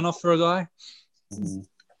is a turnoff for a guy.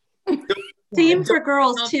 Same for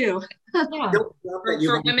girls too.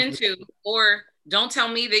 For women too. Or don't tell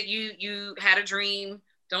me that you had a dream.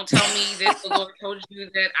 Don't tell me that the Lord told you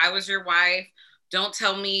that I was your wife. Don't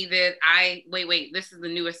tell me that wait, this is the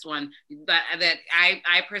newest one, that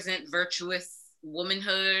I present virtuous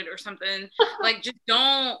womanhood or something. Like, just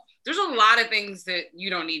don't. There's a lot of things that you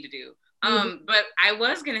don't need to do. But I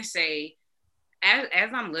was gonna say, as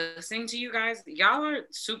I'm listening to you guys, y'all are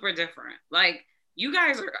super different. Like, you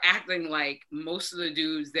guys are acting like most of the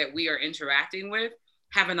dudes that we are interacting with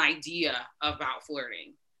have an idea about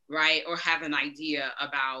flirting, right? Or have an idea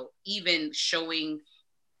about even seeing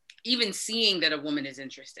that a woman is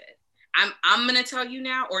interested. I'm gonna tell you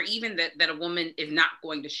now, or even that a woman is not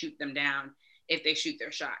going to shoot them down if they shoot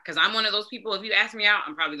their shot. Because I'm one of those people, if you ask me out,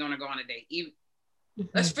 I'm probably gonna go on a date.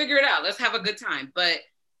 Let's figure it out. Let's have a good time. But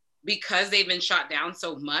because they've been shot down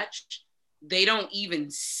so much, they don't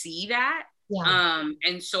even see that. Yeah.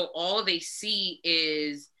 And so all they see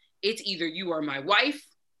is it's either you are my wife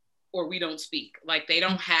or we don't speak. Like, they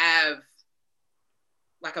don't have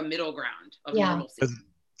like a middle ground of normalcy.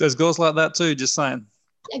 There's girls like that too, just saying.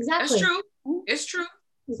 Exactly. That's true. It's true.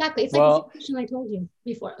 Exactly. It's like the situation I told you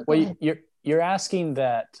before. Well, you're asking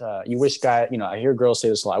that you wish guys, I hear girls say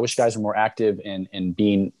this a lot. I wish guys were more active in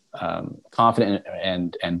being confident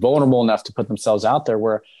and vulnerable enough to put themselves out there,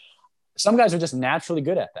 where some guys are just naturally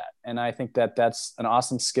good at that. And I think that that's an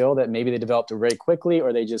awesome skill that maybe they developed very quickly,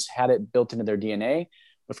 or they just had it built into their DNA.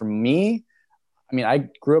 But for me, I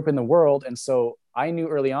grew up in the world. And so I knew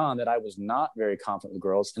early on that I was not very confident with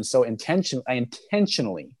girls. And so I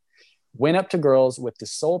intentionally went up to girls with the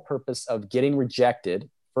sole purpose of getting rejected,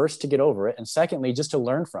 first to get over it, and secondly, just to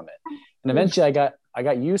learn from it. And eventually I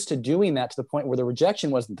got used to doing that to the point where the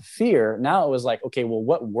rejection wasn't the fear. Now it was like, okay, well,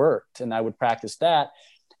 what worked? And I would practice that.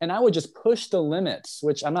 And I would just push the limits,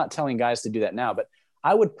 which I'm not telling guys to do that now, but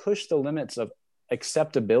I would push the limits of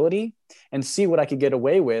acceptability and see what I could get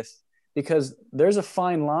away with, because there's a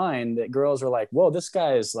fine line that girls are like, whoa, this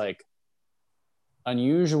guy is like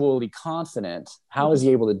unusually confident. How is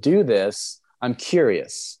he able to do this? I'm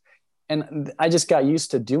curious. And I just got used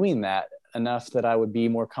to doing that enough that I would be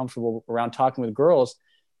more comfortable around talking with girls.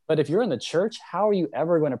 But if you're in the church, how are you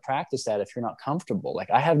ever going to practice that if you're not comfortable? Like,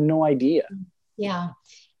 I have no idea. Yeah.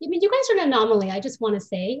 You guys are an anomaly, I just want to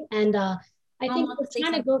say. And I think we're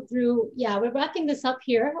trying to go through, we're wrapping this up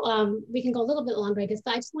here. We can go a little bit longer, I guess,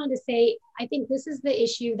 but I just wanted to say, I think this is the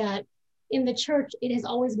issue, that in the church, it has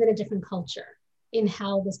always been a different culture in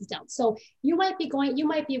how this is dealt. So you might be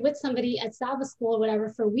with somebody at Sabbath school or whatever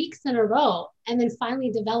for weeks in a row, and then finally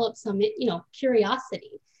develop some,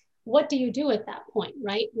 curiosity. What do you do at that point,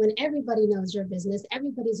 right? When everybody knows your business,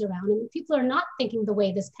 everybody's around, and people are not thinking the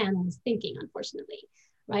way this panel is thinking, unfortunately,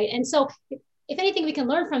 right? And so if anything we can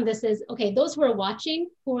learn from this is, okay, those who are watching,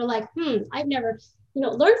 who are like, I've never,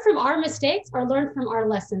 learn from our mistakes or learn from our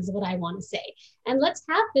lessons, what I want to say. And let's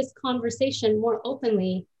have this conversation more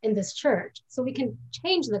openly in this church so we can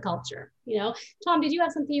change the culture. Tom, did you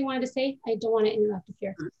have something you wanted to say? I don't want to interrupt you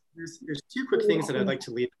here. There's two quick things that I'd like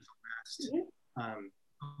to leave as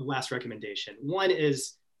the last recommendation. One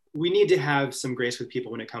is, we need to have some grace with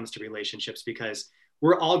people when it comes to relationships, because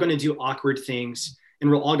we're all going to do awkward things, and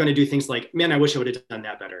we're all going to do things like, man, I wish I would have done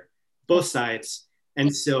that better. Both sides.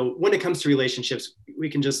 And so when it comes to relationships, we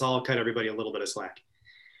can just all cut everybody a little bit of slack.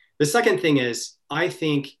 The second thing is, I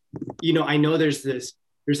think, I know there's this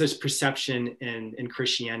perception in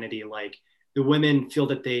Christianity, like the women feel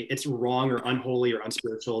that it's wrong or unholy or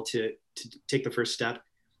unspiritual to take the first step.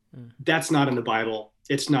 That's not in the Bible.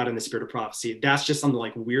 It's not in the spirit of prophecy. That's just some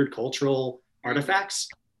like weird cultural artifacts.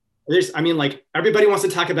 Everybody wants to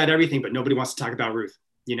talk about everything, but nobody wants to talk about Ruth.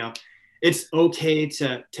 It's okay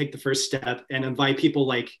to take the first step and invite people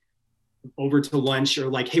like over to lunch,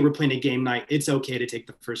 or like, hey, we're playing a game night. It's okay to take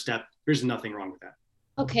the first step. There's nothing wrong with that.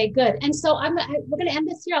 Okay, good. And so we're going to end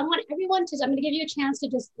this here. I want everyone I'm going to give you a chance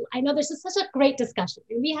to I know this is such a great discussion,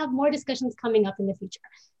 and we have more discussions coming up in the future.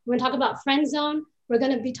 We're going to talk about friend zone. We're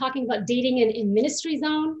going to be talking about dating in ministry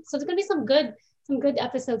zone. So there's going to be some good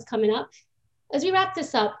episodes coming up. As we wrap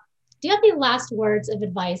this up, do you have any last words of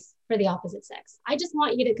advice for the opposite sex? I just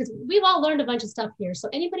want you to, because we've all learned a bunch of stuff here. So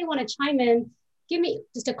anybody want to chime in, give me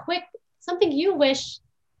just a quick, something you wish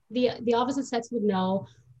the opposite sex would know,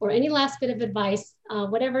 or any last bit of advice,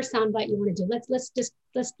 whatever soundbite you want to do.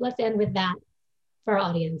 Let's end with that for our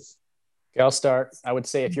audience. Okay, I'll start. I would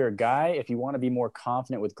say, if you're a guy, if you want to be more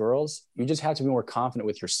confident with girls, you just have to be more confident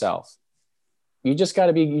with yourself. You just got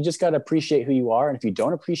to appreciate who you are. And if you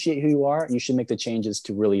don't appreciate who you are, you should make the changes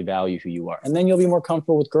to really value who you are. And then you'll be more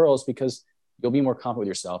comfortable with girls, because you'll be more confident with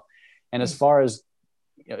yourself. And as far as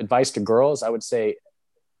advice to girls, I would say,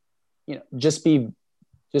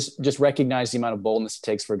 just recognize the amount of boldness it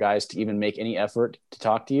takes for guys to even make any effort to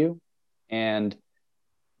talk to you, and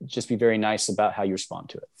just be very nice about how you respond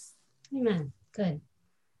to it. Amen. Good.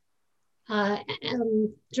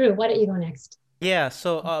 Drew, why don't you go next? Yeah,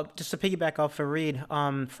 so just to piggyback off of Reed,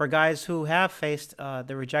 for guys who have faced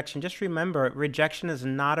the rejection, just remember, rejection is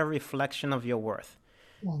not a reflection of your worth.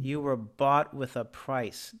 Yeah. You were bought with a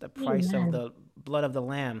price, the price of Amen. the blood of the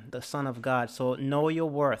Lamb, the Son of God. So know your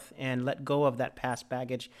worth and let go of that past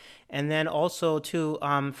baggage. And then also, too,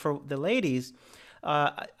 for the ladies,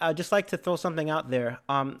 I'd just like to throw something out there.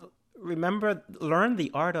 Remember, learn the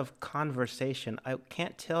art of conversation. I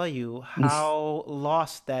can't tell you how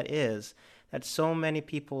lost that is, that so many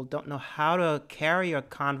people don't know how to carry a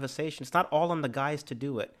conversation. It's not all on the guys to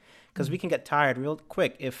do it, because we can get tired real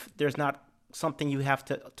quick if there's not something you have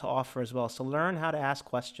to offer as well. So learn how to ask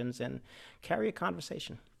questions and carry a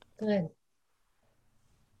conversation. Good.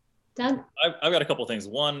 Doug? I've got a couple of things.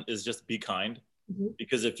 One is just be kind, Mm-hmm.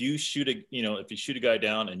 because if you shoot a guy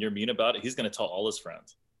down and you're mean about it, he's going to tell all his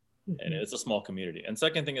friends, Mm-hmm. and it's a small community. And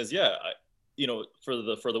second thing is, for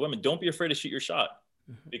the women, don't be afraid to shoot your shot,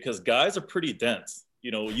 because guys are pretty dense.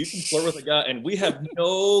 You can flirt with a guy and we have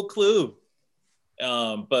no clue.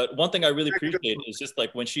 But one thing I really appreciate is just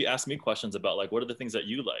like when she asked me questions about like, what are the things that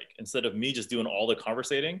you like, instead of me just doing all the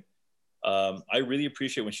conversating. I really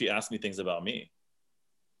appreciate when she asks me things about me.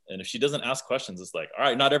 And if she doesn't ask questions, it's like, all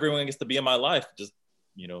right, not everyone gets to be in my life. Just,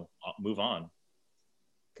 move on.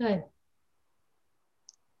 Good.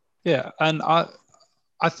 Yeah, and I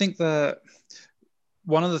think that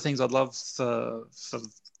one of the things I'd love to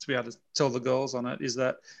be able to tell the girls on it is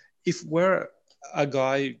that if we're a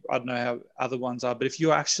guy, I don't know how other ones are, but if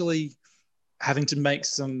you're actually having to make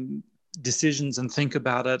some decisions and think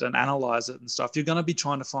about it and analyze it and stuff, you're going to be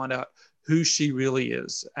trying to find out who she really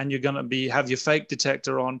is, and you're going to have your fake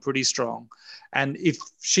detector on pretty strong. And if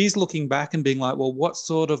she's looking back and being like, well, what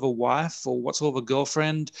sort of a wife or what sort of a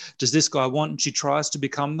girlfriend does this guy want, and she tries to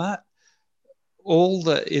become that, all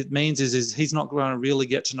that it means is he's not going to really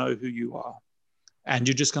get to know who you are, and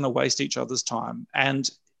you're just going to waste each other's time. And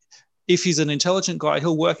if he's an intelligent guy,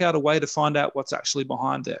 he'll work out a way to find out what's actually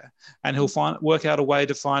behind there, and he'll work out a way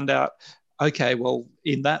to find out, okay, well,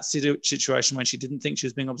 in that situation when she didn't think she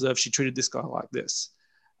was being observed, she treated this guy like this.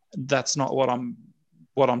 That's not what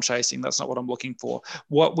I'm chasing. That's not what I'm looking for.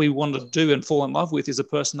 What we want to do and fall in love with is a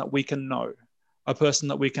person that we can know, a person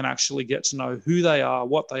that we can actually get to know who they are,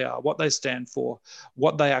 what they stand for,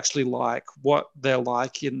 what they actually like, what they're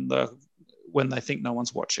like when they think no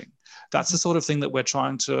one's watching. That's the sort of thing that we're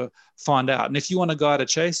trying to find out. And if you want a guy to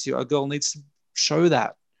chase you, a girl needs to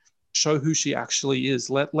show who she actually is.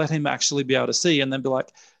 Let him actually be able to see, and then be like,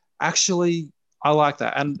 actually, I like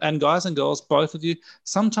that. And guys and girls, both of you,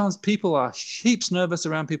 sometimes people are heaps nervous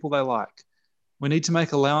around people they like. We need to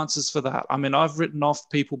make allowances for that. I mean, I've written off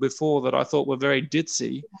people before that I thought were very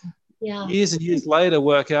ditzy. Yeah. Years and years later,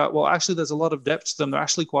 work out, well, actually, there's a lot of depth to them. They're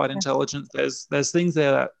actually quite intelligent. There's things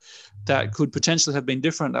there that could potentially have been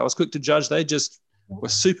different. I was quick to judge. They just were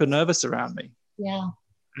super nervous around me. Yeah.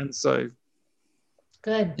 And so,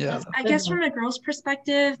 good. Yeah. I guess from a girl's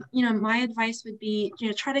perspective, my advice would be,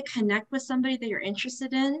 try to connect with somebody that you're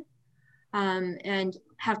interested in, and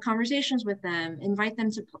have conversations with them, invite them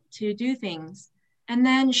to do things, and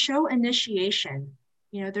then show initiation.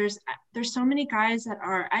 There's so many guys that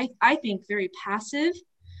are, I think, very passive,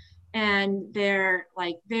 and they're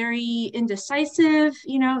like very indecisive,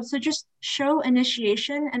 so just show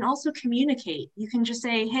initiation and also communicate. You can just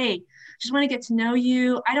say, hey, just want to get to know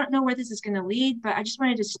you. I don't know where this is going to lead, but I just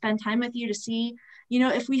wanted to spend time with you to see,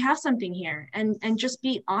 if we have something here, and just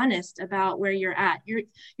be honest about where you're at. You're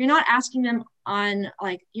not asking them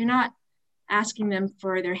you're not asking them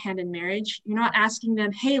for their hand in marriage. You're not asking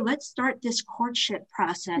them, hey, let's start this courtship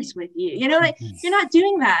process with you. You're not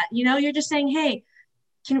doing that. You're just saying, hey,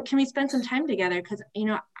 can we spend some time together? Because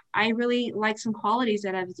I really like some qualities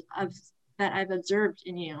that I've observed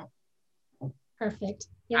in you. Perfect.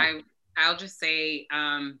 Yeah. I'll just say,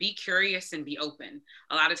 be curious and be open.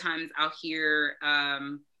 A lot of times I'll hear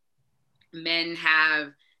men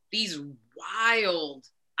have these wild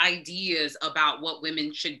ideas about what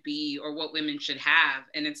women should be or what women should have,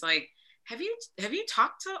 and it's like, have you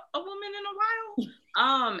talked to a woman in a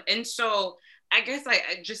while? And so I guess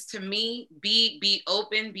to me, be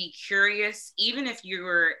open, be curious, even if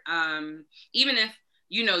you're, even if,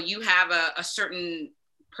 you have a certain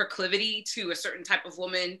proclivity to a certain type of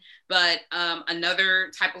woman, but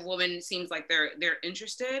another type of woman seems like they're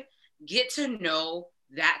interested. Get to know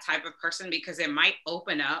that type of person, because it might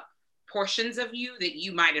open up portions of you that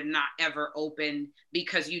you might have not ever opened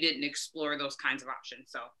because you didn't explore those kinds of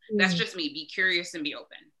options. So that's just me. Be curious and be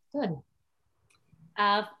open. Good.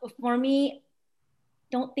 For me,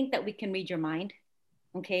 don't think that we can read your mind.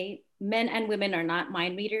 Okay, men and women are not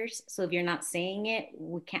mind readers. So if you're not saying it,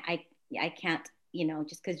 I can't.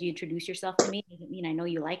 Just because you introduce yourself to me doesn't mean I know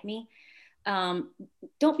you like me.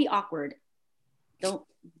 Don't be awkward. Don't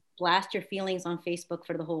blast your feelings on Facebook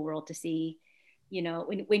for the whole world to see. You know,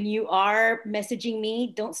 when you are messaging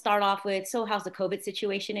me, don't start off with, so how's the COVID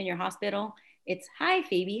situation in your hospital? It's, hi,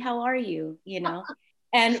 Phoebe, how are you? You know,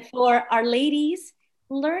 and for our ladies,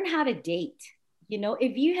 learn how to date. You know,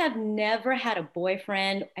 if you have never had a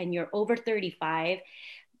boyfriend and you're over 35,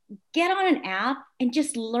 get on an app and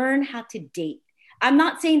just learn how to date. I'm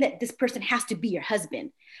not saying that this person has to be your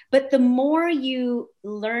husband, but the more you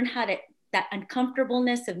learn how to, that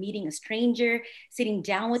uncomfortableness of meeting a stranger, sitting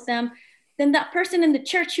down with them, then that person in the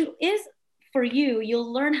church who is for you,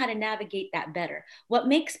 you'll learn how to navigate that better. What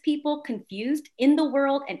makes people confused in the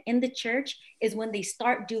world and in the church is when they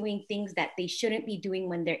start doing things that they shouldn't be doing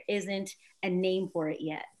when there isn't a name for it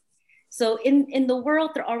yet. So in the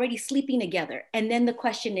world, they're already sleeping together. And then the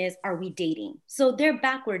question is, are we dating? So they're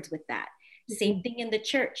backwards with that. Same thing in the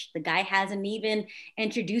church. The guy hasn't even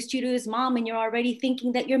introduced you to his mom and you're already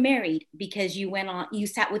thinking that you're married because you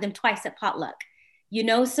sat with him twice at potluck, you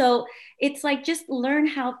know? So it's like, just learn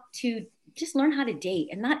how to date,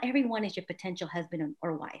 and not everyone is your potential husband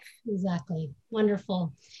or wife. Exactly.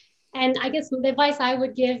 Wonderful. And I guess the advice I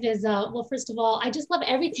would give is, well, first of all, I just love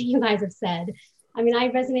everything you guys have said. I mean, I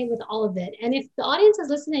resonate with all of it. And if the audience is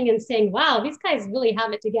listening and saying, wow, these guys really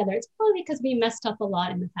have it together, it's probably because we messed up a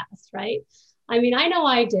lot in the past, right? I mean, I know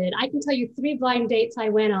I did. I can tell you 3 blind dates I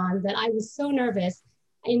went on that I was so nervous.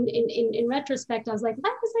 In retrospect, I was like,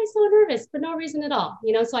 why was I so nervous? For no reason at all.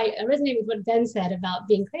 You know, so I resonate with what Ben said about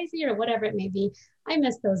being crazy or whatever it may be. I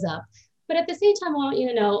messed those up. But at the same time, I want you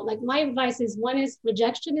to know, like, my advice is, one is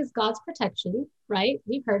rejection is God's protection, right?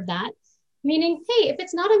 We've heard that. Meaning, hey, if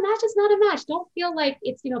it's not a match, it's not a match. Don't feel like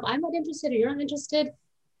it's, you know, if I'm not interested or you're not interested,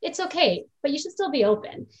 it's okay, but you should still be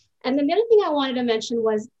open. And then the other thing I wanted to mention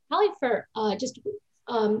was probably for just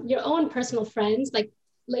your own personal friends, like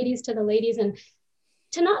ladies to the ladies, and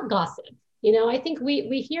to not gossip. You know, I think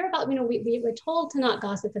we hear about, you know, we're told to not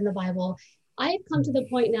gossip in the Bible. I've come to the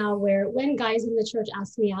point now where when guys in the church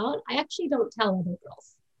ask me out, I actually don't tell other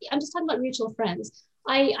girls. I'm just talking about mutual friends.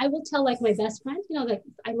 I will tell like my best friend, you know, like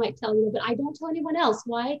I might tell you, but I don't tell anyone else.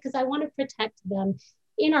 Why? Because I want to protect them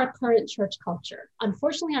in our current church culture.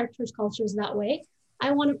 Unfortunately, our church culture is that way.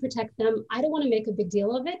 I want to protect them. I don't want to make a big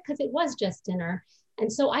deal of it because it was just dinner.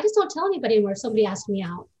 And so I just don't tell anybody where somebody asked me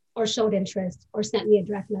out or showed interest or sent me a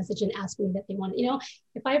direct message and asked me that they wanted, you know,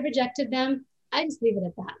 if I rejected them, I just leave it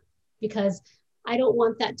at that, because I don't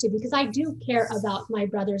want that to, because I do care about my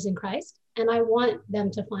brothers in Christ and I want them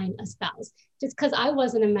to find a spouse. Just because I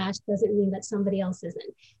wasn't a match doesn't mean that somebody else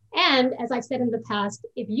isn't. And as I've said in the past,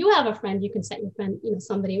 if you have a friend you can set your friend, you know,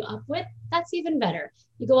 somebody up with, that's even better.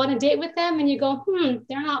 You go on a date with them and you go,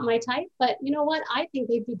 they're not my type, but you know what? I think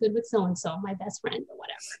they'd be good with so-and-so, my best friend or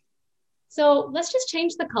whatever. So let's just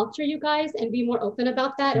change the culture, you guys, and be more open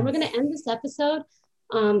about that. And we're going to end this episode.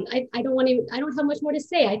 I don't have much more to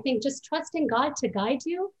say. I think just trust in God to guide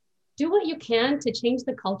you. Do what you can to change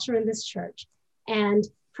the culture in this church, and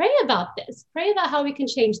pray about this. Pray about how we can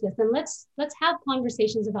change this, and let's have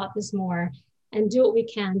conversations about this more, and do what we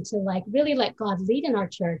can to like really let God lead in our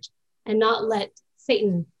church and not let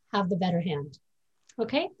Satan have the better hand.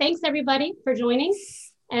 Okay, thanks everybody for joining,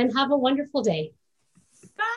 and have a wonderful day.